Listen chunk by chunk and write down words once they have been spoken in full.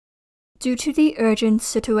Due to the urgent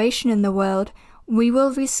situation in the world, we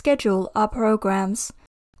will reschedule our programs.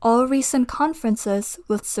 All recent conferences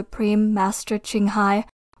with Supreme Master Ching Hai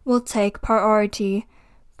will take priority.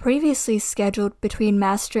 Previously scheduled between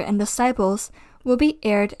Master and disciples will be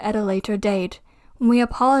aired at a later date. We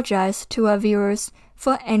apologize to our viewers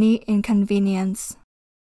for any inconvenience.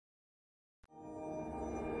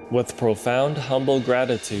 With profound humble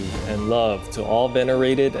gratitude and love to all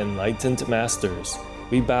venerated enlightened masters,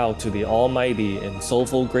 we bow to the Almighty in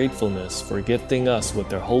soulful gratefulness for gifting us with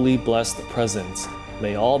their holy blessed presence.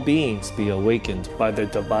 May all beings be awakened by their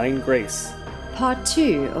divine grace. Part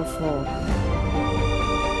 2 of 4.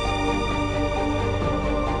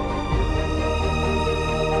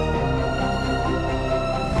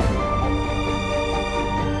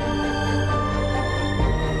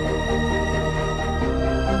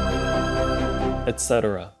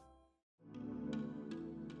 Etc.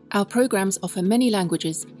 Our programs offer many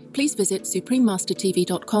languages. Please visit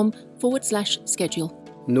suprememastertv.com/schedule.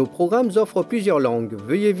 Nos programmes offrent plusieurs langues.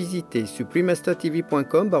 Veuillez visiter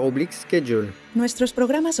suprememastertv.com/schedule. Nuestros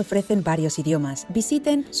programas ofrecen varios idiomas.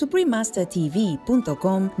 Visiten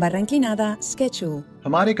suprememastertv.com/schedule.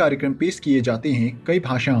 हमारे कार्यक्रम पेश किए जाते हैं कई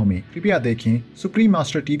भाषाओं में। कृपया देखें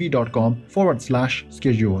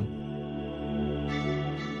suprememastertv.com/schedule.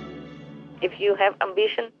 If you have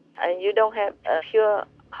ambition and you don't have a pure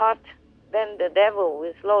heart, then the devil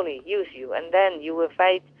will slowly use you, and then you will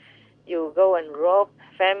fight. You go and rob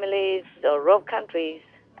families or rob countries,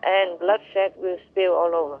 and bloodshed will spill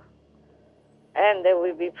all over. And they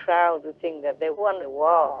will be proud to think that they won the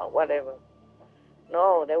war or whatever.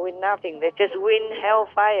 No, they win nothing. They just win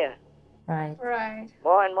hellfire. Right.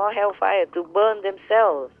 More and more hellfire to burn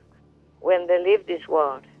themselves when they leave this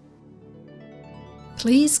world.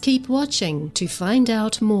 Please keep watching to find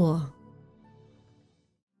out more.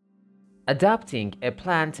 Adopting a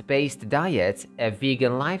plant-based diet, a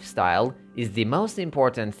vegan lifestyle, is the most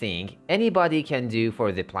important thing anybody can do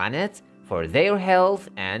for the planet, for their health,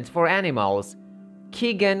 and for animals.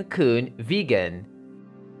 Keegan Kuhn Vegan.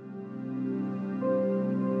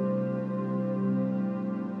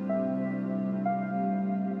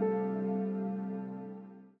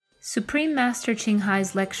 Supreme Master Ching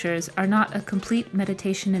Hai's lectures are not a complete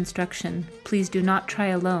meditation instruction. Please do not try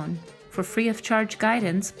alone. For free of charge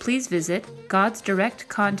guidance, please visit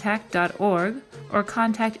godsdirectcontact.org or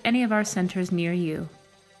contact any of our centers near you.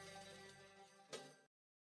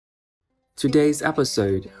 Today's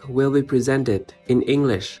episode will be presented in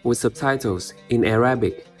English with subtitles in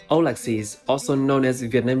Arabic. Olaxese, also known as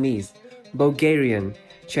Vietnamese, Bulgarian,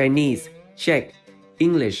 Chinese, Czech,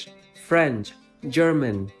 English, French,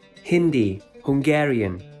 German, Hindi,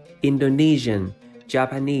 Hungarian, Indonesian,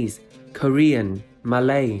 Japanese, Korean,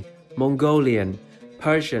 Malay, Mongolian,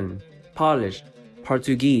 Persian, Polish,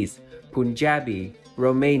 Portuguese, Punjabi,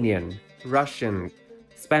 Romanian, Russian,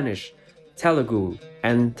 Spanish, Telugu,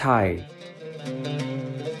 and Thai.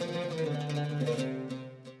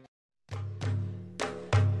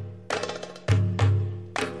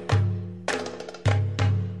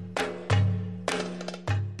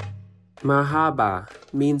 Marhaba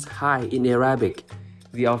means hi in Arabic,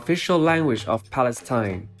 the official language of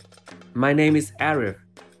Palestine. My name is Arif.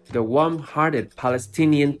 The warm-hearted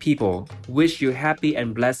Palestinian people wish you happy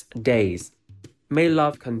and blessed days. May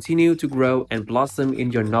love continue to grow and blossom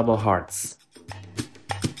in your noble hearts.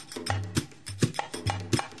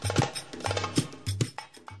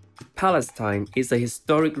 Palestine is a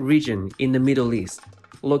historic region in the Middle East,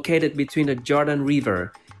 located between the Jordan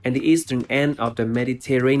River and the eastern end of the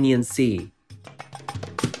Mediterranean Sea.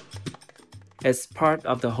 As part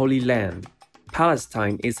of the Holy Land,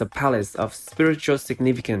 Palestine is a place of spiritual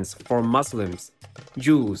significance for Muslims,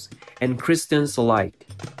 Jews, and Christians alike.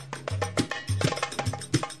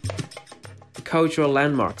 Cultural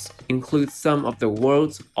landmarks include some of the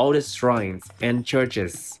world's oldest shrines and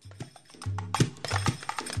churches.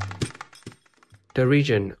 The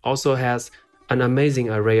region also has an amazing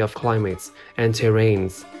array of climates and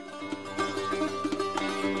terrains.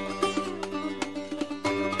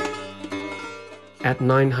 At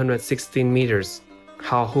 916 meters,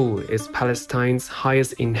 Halhu is Palestine's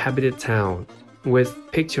highest inhabited town, with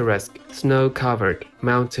picturesque snow-covered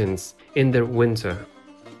mountains in the winter.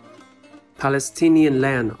 Palestinian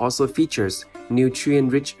land also features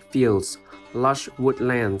nutrient-rich fields, lush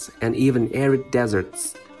woodlands, and even arid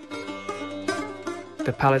deserts.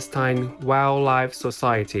 The Palestine Wildlife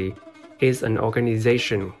Society is an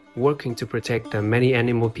organization working to protect the many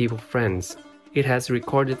animal people friends it has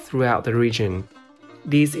recorded throughout the region.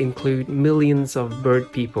 These include millions of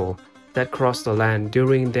bird people that cross the land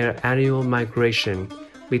during their annual migration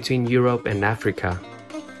between Europe and Africa.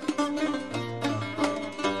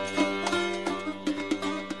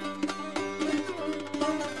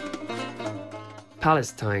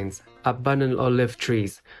 Palestine's abundant olive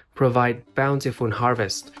trees provide bountiful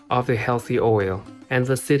harvest of the healthy oil, and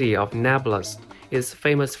the city of Nablus is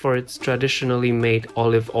famous for its traditionally made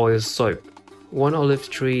olive oil soap. One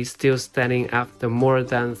olive tree still standing after more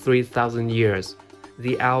than 3,000 years,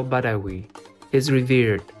 the Al-Badawi, is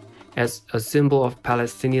revered as a symbol of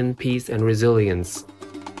Palestinian peace and resilience.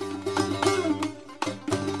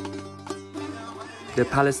 The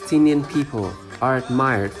Palestinian people are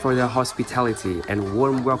admired for their hospitality and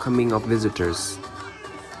warm welcoming of visitors.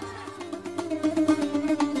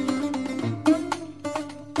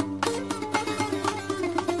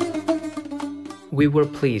 We were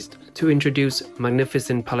pleased to introduce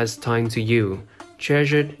Magnificent Palestine to you,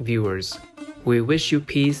 treasured viewers. We wish you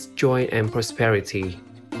peace, joy, and prosperity.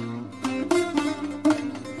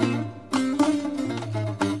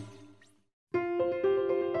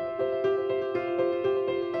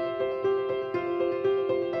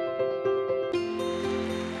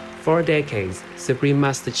 For decades, Supreme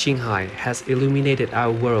Master Ching Hai has illuminated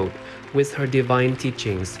our world with her divine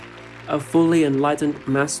teachings. A fully enlightened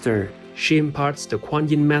master, she imparts the Kuan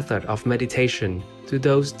Yin method of meditation to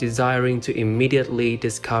those desiring to immediately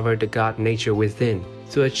discover the God nature within,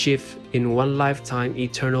 to achieve in one lifetime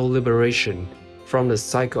eternal liberation from the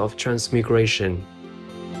cycle of transmigration.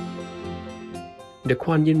 The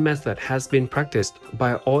Kuan Yin method has been practiced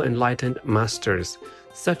by all enlightened masters,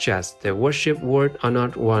 such as the worshipped Word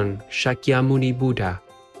Honored One Shakyamuni Buddha,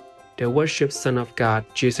 the worshipped Son of God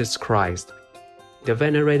Jesus Christ, the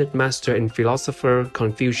venerated Master and Philosopher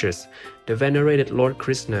Confucius, the venerated Lord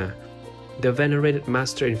Krishna, the venerated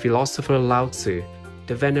Master and Philosopher Lao Tzu,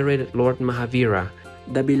 the venerated Lord Mahavira,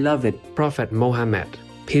 the beloved Prophet Mohammed,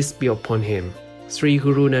 peace be upon him, Sri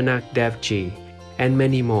Guru Nanak Dev Ji, and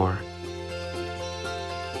many more.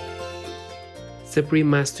 Supreme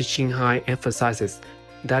Master Ching Hai emphasizes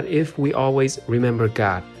that if we always remember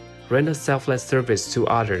God, render selfless service to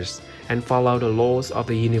others, and follow the laws of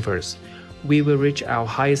the universe, we will reach our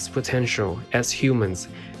highest potential as humans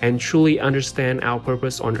and truly understand our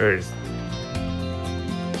purpose on earth.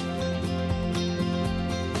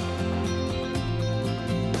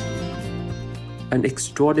 An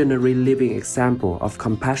extraordinary living example of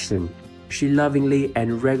compassion, she lovingly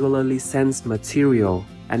and regularly sends material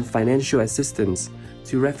and financial assistance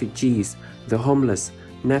to refugees, the homeless,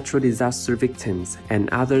 natural disaster victims, and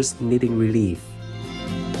others needing relief.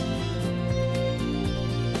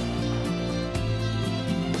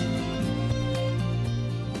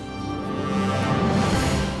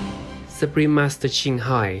 Supreme Master Ching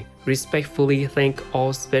Hai respectfully thank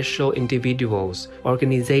all special individuals,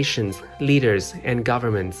 organizations, leaders, and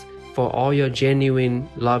governments for all your genuine,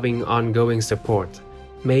 loving, ongoing support.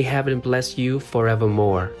 May heaven bless you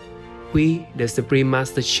forevermore. We, the Supreme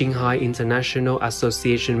Master Ching Hai International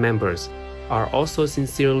Association members, are also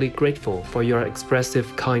sincerely grateful for your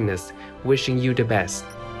expressive kindness, wishing you the best.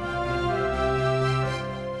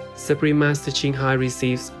 Supreme Master Ching Hai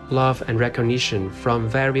receives love and recognition from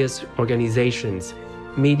various organizations,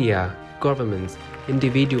 media, governments,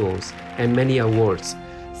 individuals, and many awards,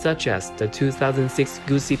 such as the 2006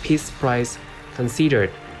 Gusi Peace Prize,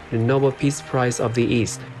 considered the Nobel Peace Prize of the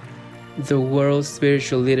East, the World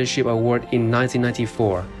Spiritual Leadership Award in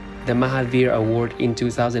 1994, the Mahavir Award in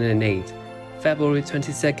 2008, February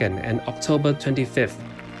 22nd and October 25th,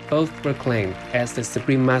 both proclaimed as the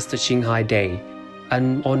Supreme Master Ching Hai Day,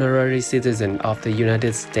 an honorary citizen of the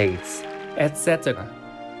United States, etc.,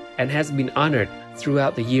 and has been honored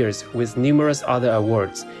throughout the years with numerous other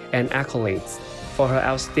awards and accolades for her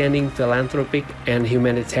outstanding philanthropic and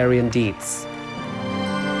humanitarian deeds.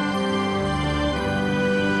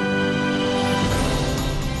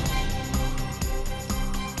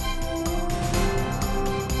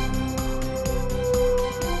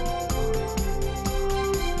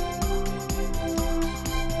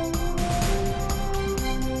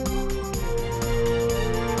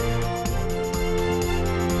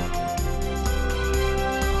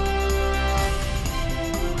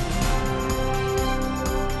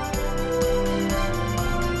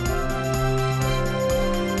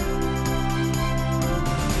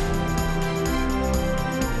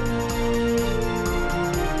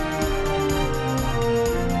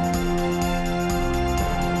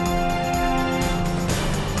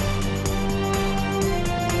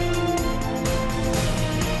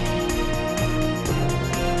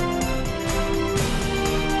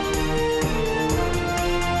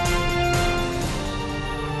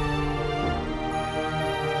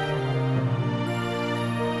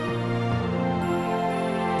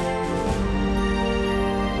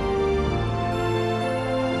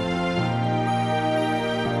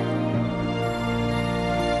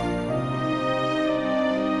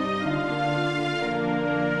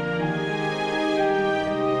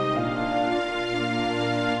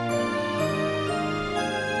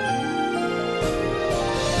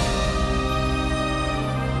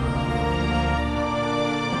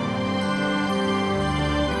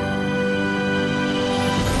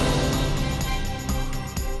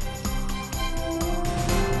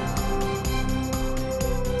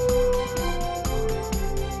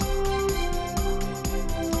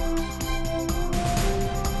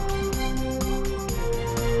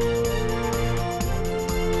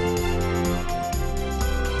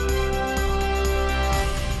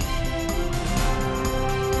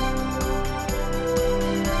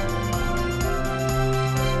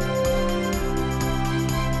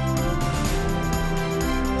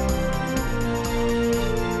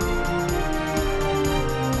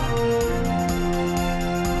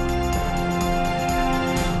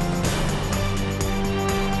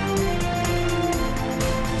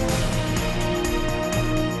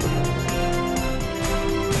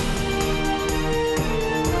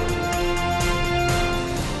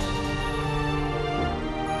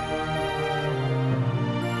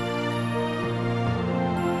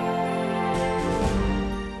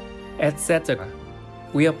 etc.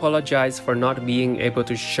 We apologize for not being able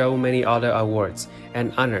to show many other awards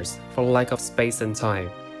and honors for lack of space and time.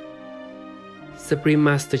 Supreme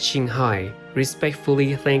Master Ching Hai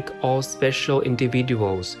respectfully thank all special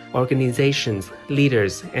individuals, organizations,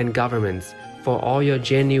 leaders, and governments for all your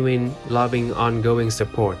genuine, loving, ongoing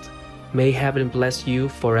support. May heaven bless you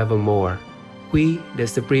forevermore. We, the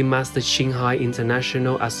Supreme Master Ching Hai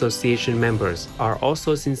International Association members, are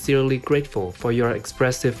also sincerely grateful for your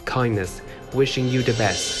expressive kindness, wishing you the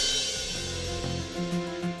best.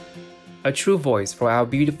 A true voice for our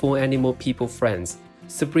beautiful animal people friends,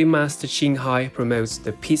 Supreme Master Ching Hai promotes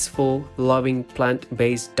the peaceful, loving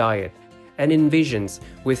plant-based diet and envisions,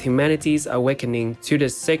 with humanity's awakening to the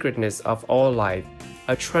sacredness of all life,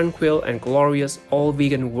 a tranquil and glorious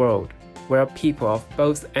all-vegan world where people of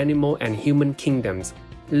both animal and human kingdoms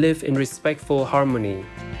live in respectful harmony.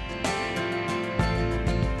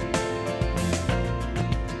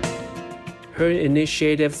 Her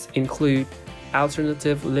initiatives include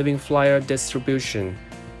alternative living flyer distribution,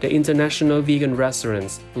 the international vegan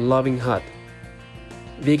restaurants Loving Hut,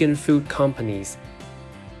 vegan food companies,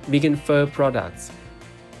 vegan fur products,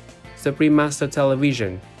 Supreme Master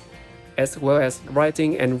Television, as well as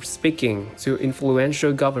writing and speaking to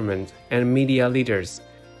influential government and media leaders,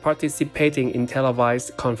 participating in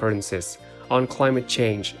televised conferences on climate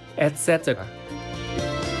change, etc.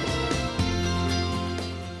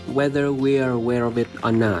 Whether we are aware of it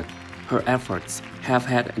or not, her efforts have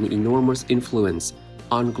had an enormous influence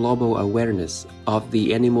on global awareness of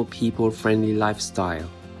the animal people-friendly lifestyle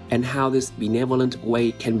and how this benevolent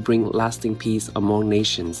way can bring lasting peace among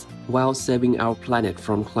nations while saving our planet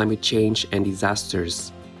from climate change and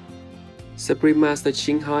disasters. Supreme Master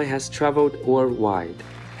Ching Hai has traveled worldwide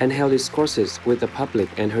and held discourses with the public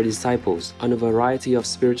and her disciples on a variety of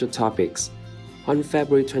spiritual topics. On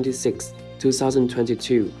February 26,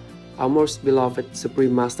 2022, our most beloved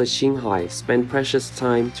Supreme Master Ching Hai spent precious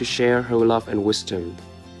time to share her love and wisdom,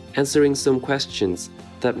 answering some questions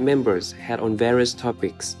that members had on various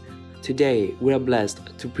topics. Today, we are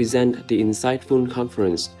blessed to present the insightful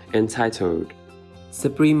conference entitled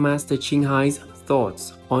Supreme Master Ching Hai's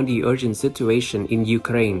Thoughts on the Urgent Situation in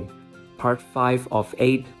Ukraine, Part 5 of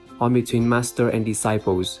 8 on Between Master and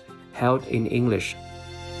Disciples, held in English.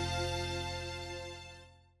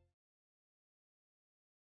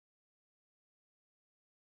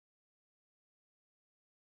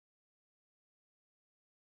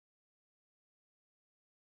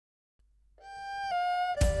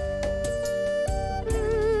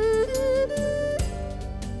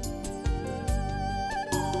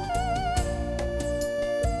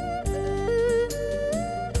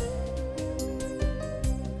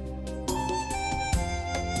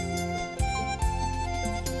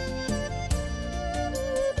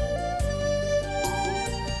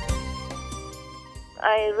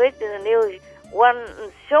 I read in the news, one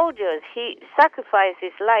soldier, he sacrificed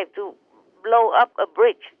his life to blow up a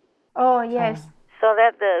bridge. Oh, yes. So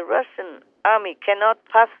that the Russian army cannot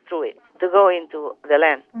pass through it to go into the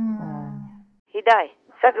land. He died,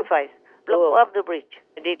 sacrificed, blow up the bridge.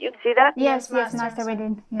 Did you see that? Yes, Master, we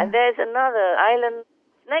did. Yeah. And there's another island,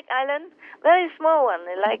 Snake Island, very small one,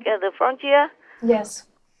 like the frontier. Yes.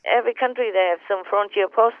 Every country, they have some frontier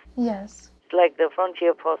posts. Yes. It's like the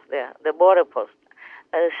frontier post there, the border post.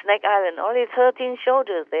 Snake Island, only 13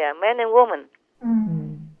 soldiers there, men and women.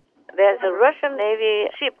 There's a Russian Navy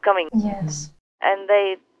ship coming. Yes. And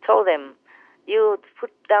they told them, you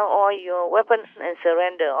put down all your weapons and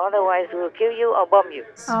surrender, otherwise we'll kill you or bomb you.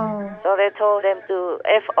 Oh. So they told them to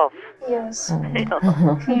F off. Yes.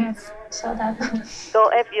 Yes. So that. Go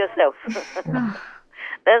F yourself.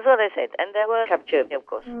 That's what they said. And they were captured, of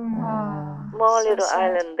course. Small little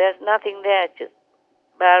island, there's nothing there, just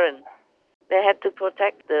barren. They had to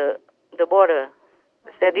protect the border.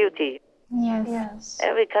 It's their duty. Yes.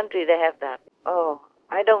 Every country, they have that. Oh,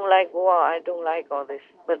 I don't like war. I don't like all this.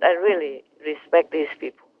 But I really respect these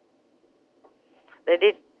people. They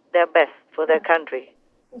did their best for their country.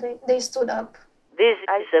 They stood up. These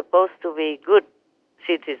are supposed to be good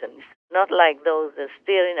citizens, not like those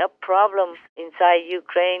stirring up problems inside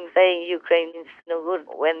Ukraine, saying Ukraine is no good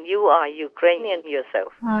when you are Ukrainian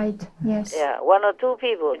yourself. Right, yes. Yeah, one or two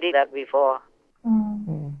people did that before.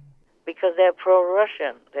 Because they're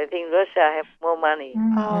pro-Russian. They think Russia has more money,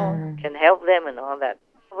 can help them and all that.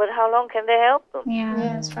 But how long can they help them? Yeah,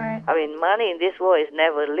 yes, right. I mean, money in this war is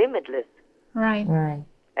never limitless. Right.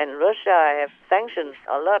 And Russia has sanctions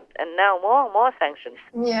a lot, and now more sanctions.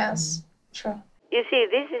 Yes, true. You see,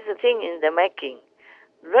 this is a thing in the making.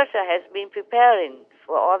 Russia has been preparing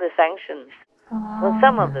for all the sanctions, for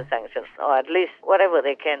some of the sanctions, or at least whatever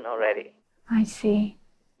they can already. I see.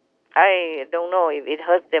 I don't know if it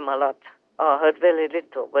hurt them a lot or hurt very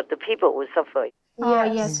little, but the people will suffer, Oh,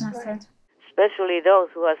 yes, Master. especially those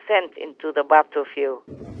who are sent into the battlefield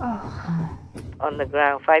Oh, on the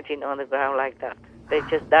ground, fighting on the ground like that. They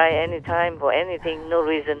just die anytime for anything, no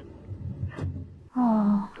reason.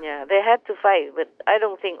 oh, Yeah, they had to fight, but I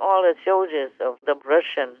don't think all the soldiers of the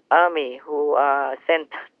Russian army who are sent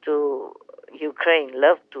to Ukraine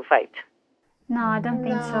love to fight. no, I don't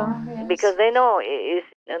think so. Because they know it's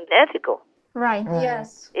unethical, Right.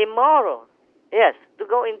 Yes. immoral. Yes, to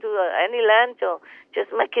go into any land or just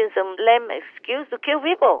making some lame excuse to kill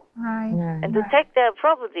people Right. and to take their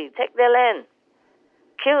property, take their land,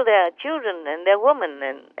 kill their children and their women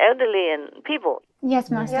and elderly and people. Yes,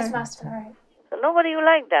 Master. Yes, Master. Right. So nobody would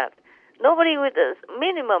like that. Nobody with a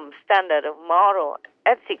minimum standard of moral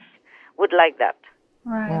ethics would like that.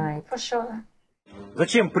 Right. For sure.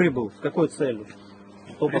 Зачем прибыл? С какой целью?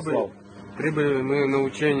 Кто послал? Прибыли мы на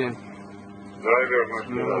учение.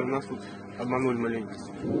 Нас тут обманули маленько.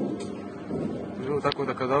 Ну, так вот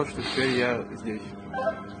оказалось, что теперь я здесь.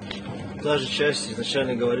 Та же часть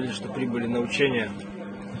изначально говорили, что прибыли на учение.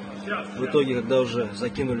 В итоге, когда уже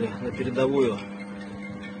закинули на передовую,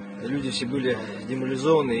 люди все были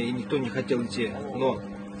деморализованы и никто не хотел идти. Но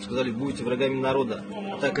сказали, будете врагами народа.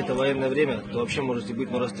 А так это военное время, то вообще можете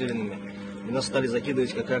быть расстрелянными. И нас стали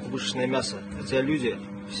закидывать как пушечное мясо. Хотя люди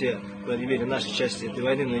все проявили наши части этой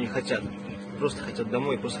войны, но не хотят. Просто хотят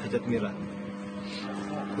домой, просто хотят мира.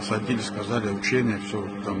 Посадили, сказали, учение, все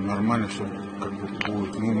там нормально, все как бы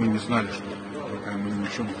будет. Ну, мы не знали, что пока мы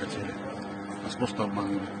ничего не хотели. Нас просто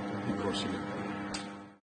обманули и бросили.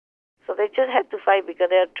 So they just had to fight because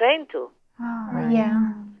they are trained to. Oh,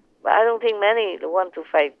 yeah. But I don't think many want to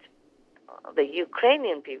fight. The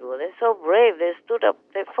Ukrainian people, they're so brave. They stood up,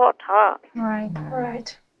 they fought hard. Right.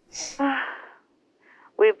 Right.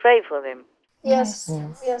 We pray for them. Yes.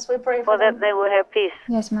 Yes, we pray For for that them. they will have peace.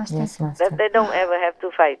 Yes, Master. That they don't ever have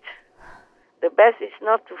to fight. The best is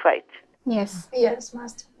not to fight. Yes. Yes,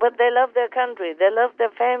 Master. But they love their country, they love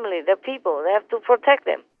their family, their people. They have to protect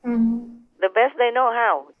them. The best they know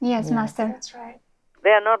how. Yes, Master. That's right.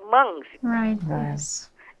 They are not monks. Right. Yes.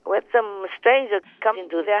 When some strangers come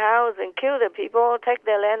into their house and kill the people, take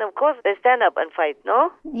their land, of course they stand up and fight,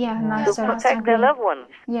 no? Yeah, To Master. protect their loved ones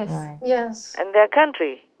Yes. Yes. and their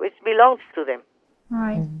country, which belongs to them.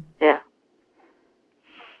 Right. Yeah.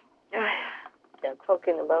 Yeah,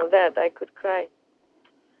 talking about that, I could cry.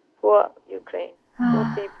 Poor Ukraine, poor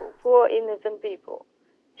people, poor innocent people,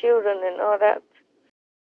 children and all that.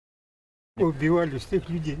 Убивали всех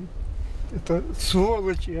людей. Это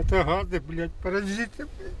сволочи, это гады, блядь, паразиты,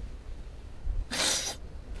 блядь.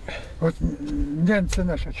 От німці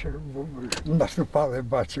наші наступали,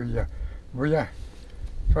 бачив я. Бо я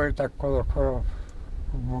той так коло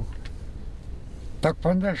був. Так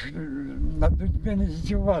вони ж над людьми не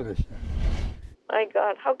здівалися. My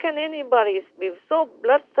God, how can anybody be so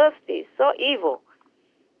bloodthirsty, so evil?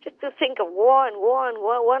 Just to think of war and war and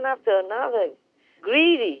war, one after another.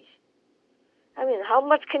 Greedy. I mean, how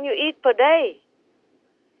much can you eat per day?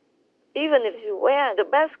 Even if you wear the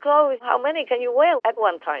best clothes, how many can you wear at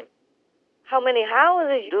one time? How many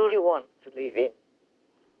houses do you want to live in?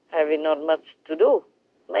 Having not much to do.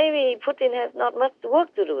 Maybe Putin has not much work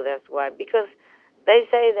to do, that's why. Because they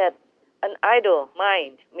say that an idle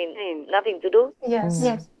mind, meaning nothing to do, Yes.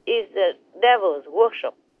 Yes. is the devil's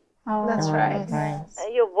workshop. Oh, That's right. And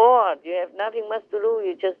you're bored, you have nothing much to do,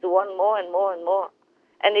 you just want more and more and more.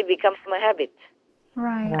 And it becomes a habit.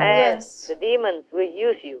 Right. And Yes. the demons will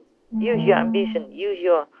use you, use your ambition, use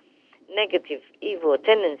your negative, evil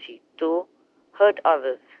tendency to hurt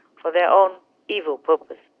others for their own evil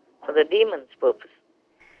purpose, for the demon's purpose.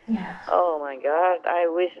 Yeah. Oh my God, I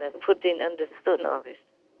wish that Putin understood all this.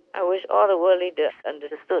 I wish all the world leaders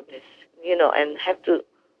understood this,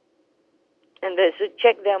 and they should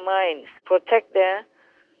check their minds, protect their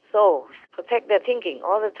souls, protect their thinking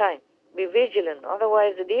all the time. Be vigilant,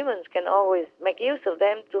 otherwise the demons can always make use of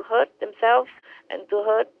them to hurt themselves and to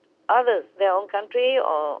hurt others, their own country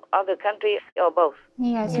or other country or both.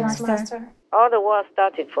 Yes, Master. All the war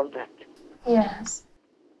started from that. Yes.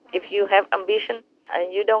 If you have ambition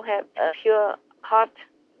and you don't have a pure heart,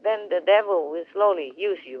 then the devil will slowly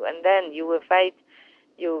use you, and then you will fight.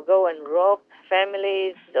 You go and rob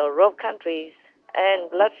families or rob countries, and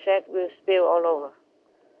bloodshed will spill all over.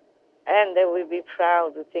 And they will be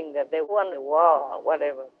proud to think that they won the war or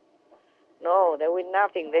whatever. No, they win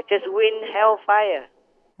nothing. They just win hellfire.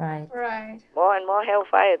 Right. Right. More and more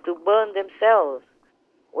hellfire to burn themselves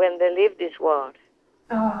when they leave this world.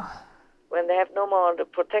 Oh. When they have no more the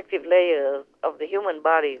protective layers of the human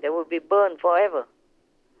body, they will be burned forever.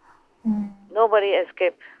 Nobody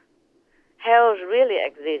escapes. hell really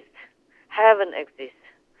exists, heaven exists.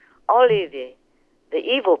 Only the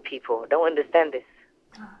evil people don't understand this.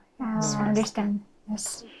 Yes, I understand.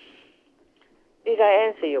 Yes. Did I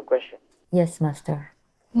answer your question? Yes, Master.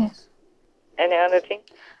 Yes. Any other thing?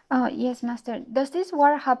 Yes, Master. Does this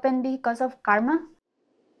war happen because of karma?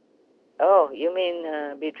 Oh, you mean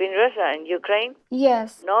between Russia and Ukraine?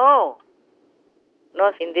 Yes. No.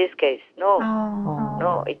 Not in this case. No. Oh.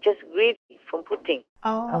 No, it's just greed from Putin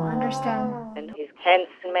Oh, understand. and his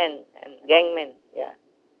henchmen and gangmen. Yeah.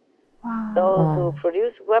 Wow. Those who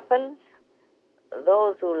produce weapons,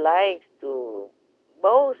 those who like to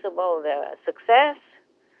boast about their success,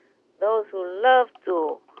 those who love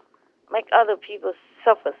to make other people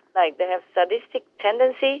suffer, like they have sadistic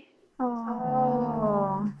tendency,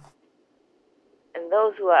 Oh. and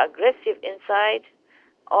those who are aggressive inside,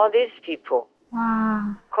 all these people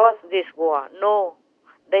Wow. cause this war. No,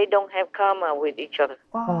 they don't have karma with each other.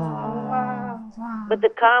 Wow. Wow. But the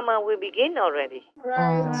karma will begin already.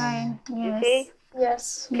 Right. You Yes. see?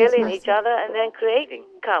 Yes. Killing Master. each other and then creating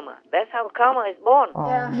karma. That's how karma is born.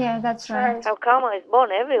 Yeah. Yeah, that's right. How karma is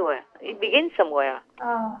born everywhere. It begins somewhere.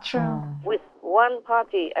 Oh. True. With one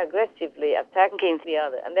party aggressively attacking the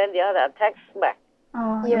other, and then the other attacks back.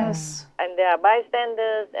 Oh, Yes. And there are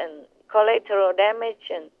bystanders and collateral damage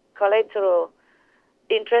and collateral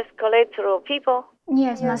interest, collateral people.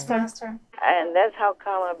 Yes, Yes, Master. Master. And that's how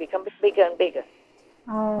karma becomes bigger and bigger.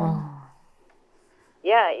 Oh.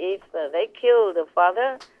 Yeah, if they kill the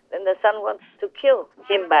father, then the son wants to kill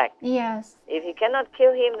him back. Yes. If he cannot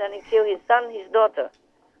kill him, then he kill his son, his daughter,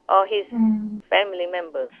 or his family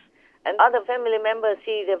members. And other family members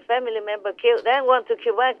see the family member kill, then want to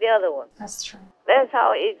kill back the other one. That's true. That's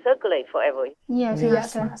how it circulates forever. Yes, Yes,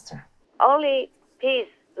 Master. Master. Only peace,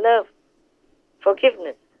 love,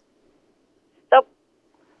 forgiveness. Stop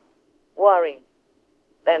worrying,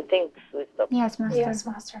 then things will stop. Yes, Master. Yes,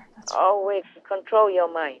 Master. That's Always control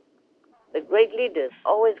your mind. The great leaders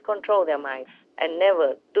always control their minds and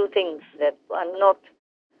never do things that are not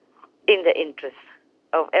in the interest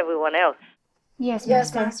of everyone else. Yes,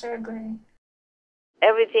 Yes, Master. Master. Agree.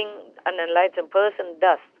 Everything an enlightened person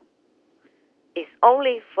does is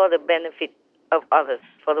only for the benefit of others,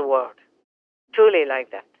 for the world. Truly like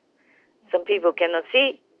that. Some people cannot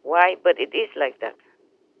see why, but it is like that.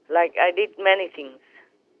 Like I did many things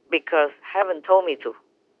because heaven told me to.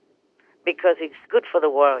 Because it's good for the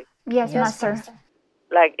world. Yes, Yes, Master. Master.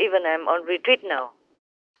 Like even I'm on retreat now.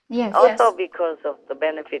 Yes. Also because of the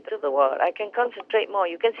benefit to the world. I can concentrate more.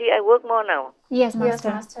 You can see I work more now. Yes, Yes, Master.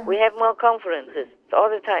 Master. We have more conferences all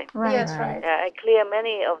the time. Right. Yes, right. I clear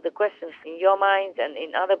many of the questions in your minds and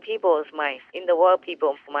in other people's minds, in the world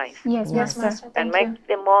people's minds, Yes, Yes, Master. Master. and Thank make you.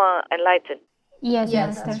 them more enlightened Yes,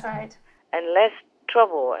 Yes, Master. that's right. and less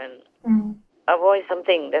trouble and avoid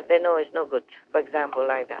something that they know is no good. For example,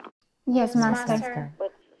 like that. Yes, Master.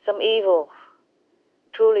 But some evil,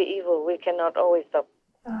 truly evil, we cannot always stop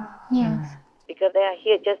Yes. because they are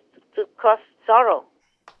here just to cause sorrow.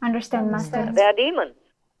 Understand, Master. They are demons,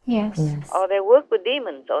 Yes. or they work with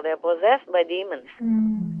demons, or they're possessed by demons.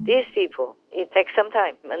 These people, it takes some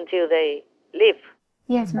time until they leave.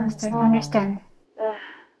 Yes, Master. Understand.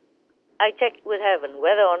 I check with heaven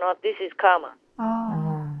whether or not this is karma.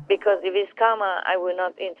 Oh. Because if it's karma, I will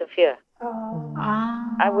not interfere.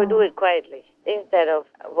 Ah. I will do it quietly instead of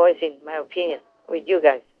voicing my opinion with you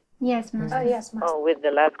guys Yes, Master. Yes, Master. or with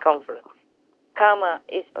the last conference. Karma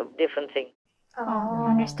is a different thing. Oh.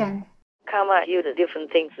 Understand. Karma uses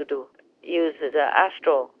different things to do. Uses the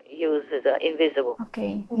astral, uses the invisible.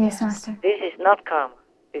 Okay. Yes, Master. This is not karma.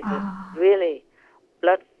 This is really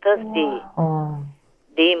bloodthirsty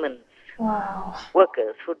demons, Wow.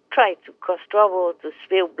 workers who try to cause trouble, to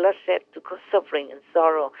spill bloodshed, to cause suffering and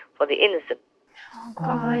sorrow for the innocent.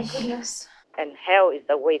 Oh my goodness. And hell is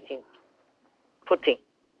awaiting Putin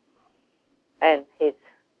and his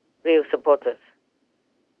real supporters.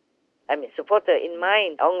 I mean, supporter in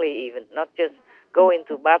mind only even, not just go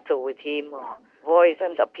into battle with him or voice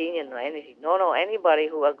an opinion or anything. No, anybody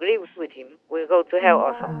who agrees with him will go to hell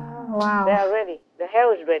also. Wow. They are ready. The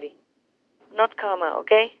hell is ready. Not karma,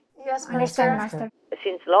 okay? Yes, Understand, Master. Master.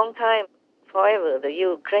 Since long time, forever, the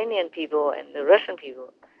Ukrainian people and the Russian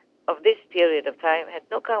people of this period of time had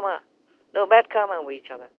no karma, no bad karma with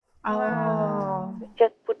each other. Oh.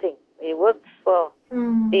 Just Putin. He works for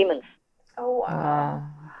demons. Oh wow.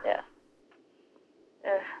 Yeah.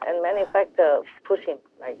 And many factors push him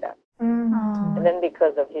like that. And then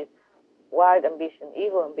because of his wild ambition,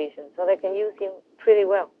 evil ambition, so they can use him pretty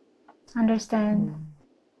well. Understand.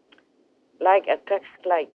 Like attracts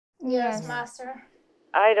like. Yes, Master.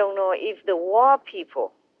 I don't know if the war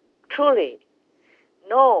people truly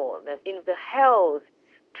know that in the hell,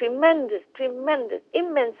 tremendous,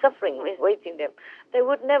 immense suffering is waiting them. They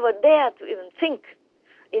would never dare to even think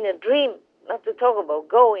in a dream, not to talk about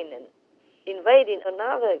going and invading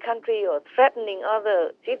another country or threatening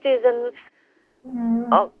other citizens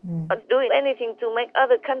or doing anything to make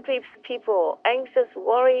other country people anxious,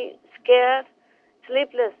 worried, scared,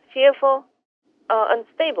 sleepless, fearful,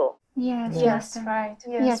 unstable. Yes, Yes, Master. right.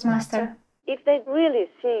 Yes, Master. If they really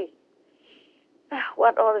see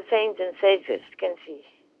what all the saints and sages can see,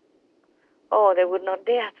 they would not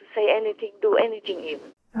dare to say anything, do anything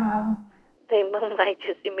even. Oh. They might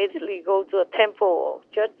just immediately go to a temple or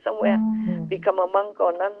church somewhere, become a monk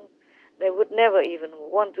or nun. They would never even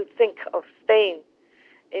want to think of staying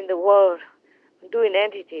in the world, doing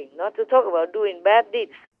anything, not to talk about doing bad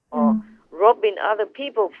deeds or robbing other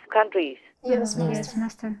people's countries. Yes, Master. Yes,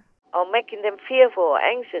 Master. Or making them fearful or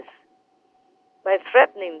anxious by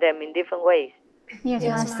threatening them in different ways. Yes,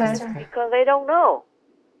 Master. Because they don't know.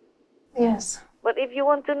 Yes. But if you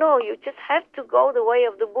want to know, you just have to go the way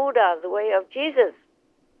of the Buddha, the way of Jesus.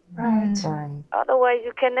 Right. Right. Otherwise,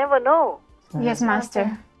 you can never know. Yes,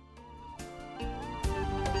 Master.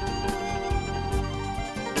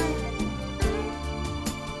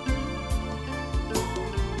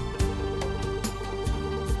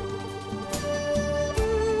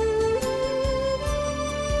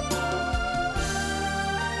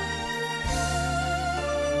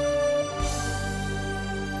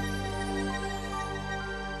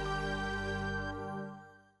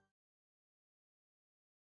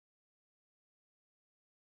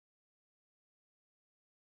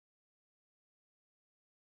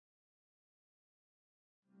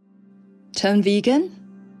 Turn vegan?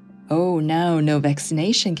 Oh, now no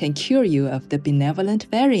vaccination can cure you of the benevolent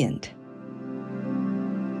variant.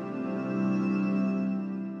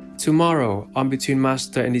 Tomorrow on Between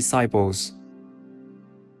Master and Disciples.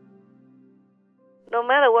 No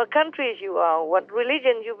matter what countries you are, what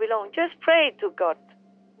religion you belong, just pray to God.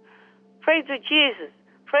 Pray to Jesus.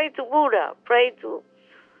 Pray to Buddha. Pray to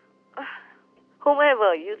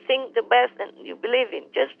whomever you think the best and you believe in.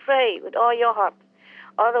 Just pray with all your heart.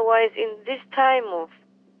 Otherwise, in this time of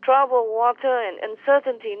trouble, water, and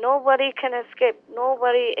uncertainty, nobody can escape.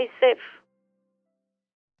 Nobody is safe.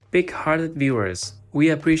 Big-hearted viewers, we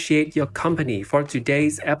appreciate your company for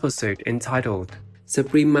today's episode entitled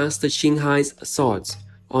Supreme Master Ching Hai's Thoughts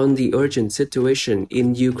on the Urgent Situation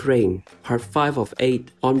in Ukraine, Part 5 of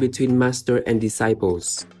 8 on Between Master and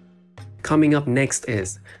Disciples. Coming up next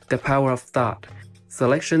is The Power of Thought,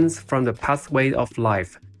 Selections from the Pathway of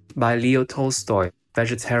Life by Leo Tolstoy,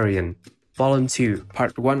 Vegetarian, Volume 2,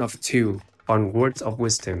 Part 1 of 2 on Words of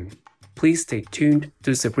Wisdom. Please stay tuned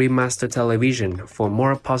to Supreme Master Television for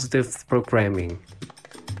more positive programming.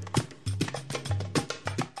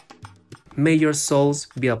 May your souls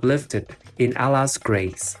be uplifted in Allah's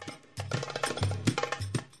grace.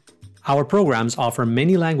 Our programs offer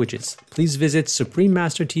many languages. Please visit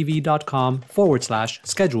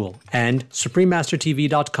suprememastertv.com/schedule and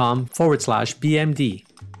suprememastertv.com/BMD.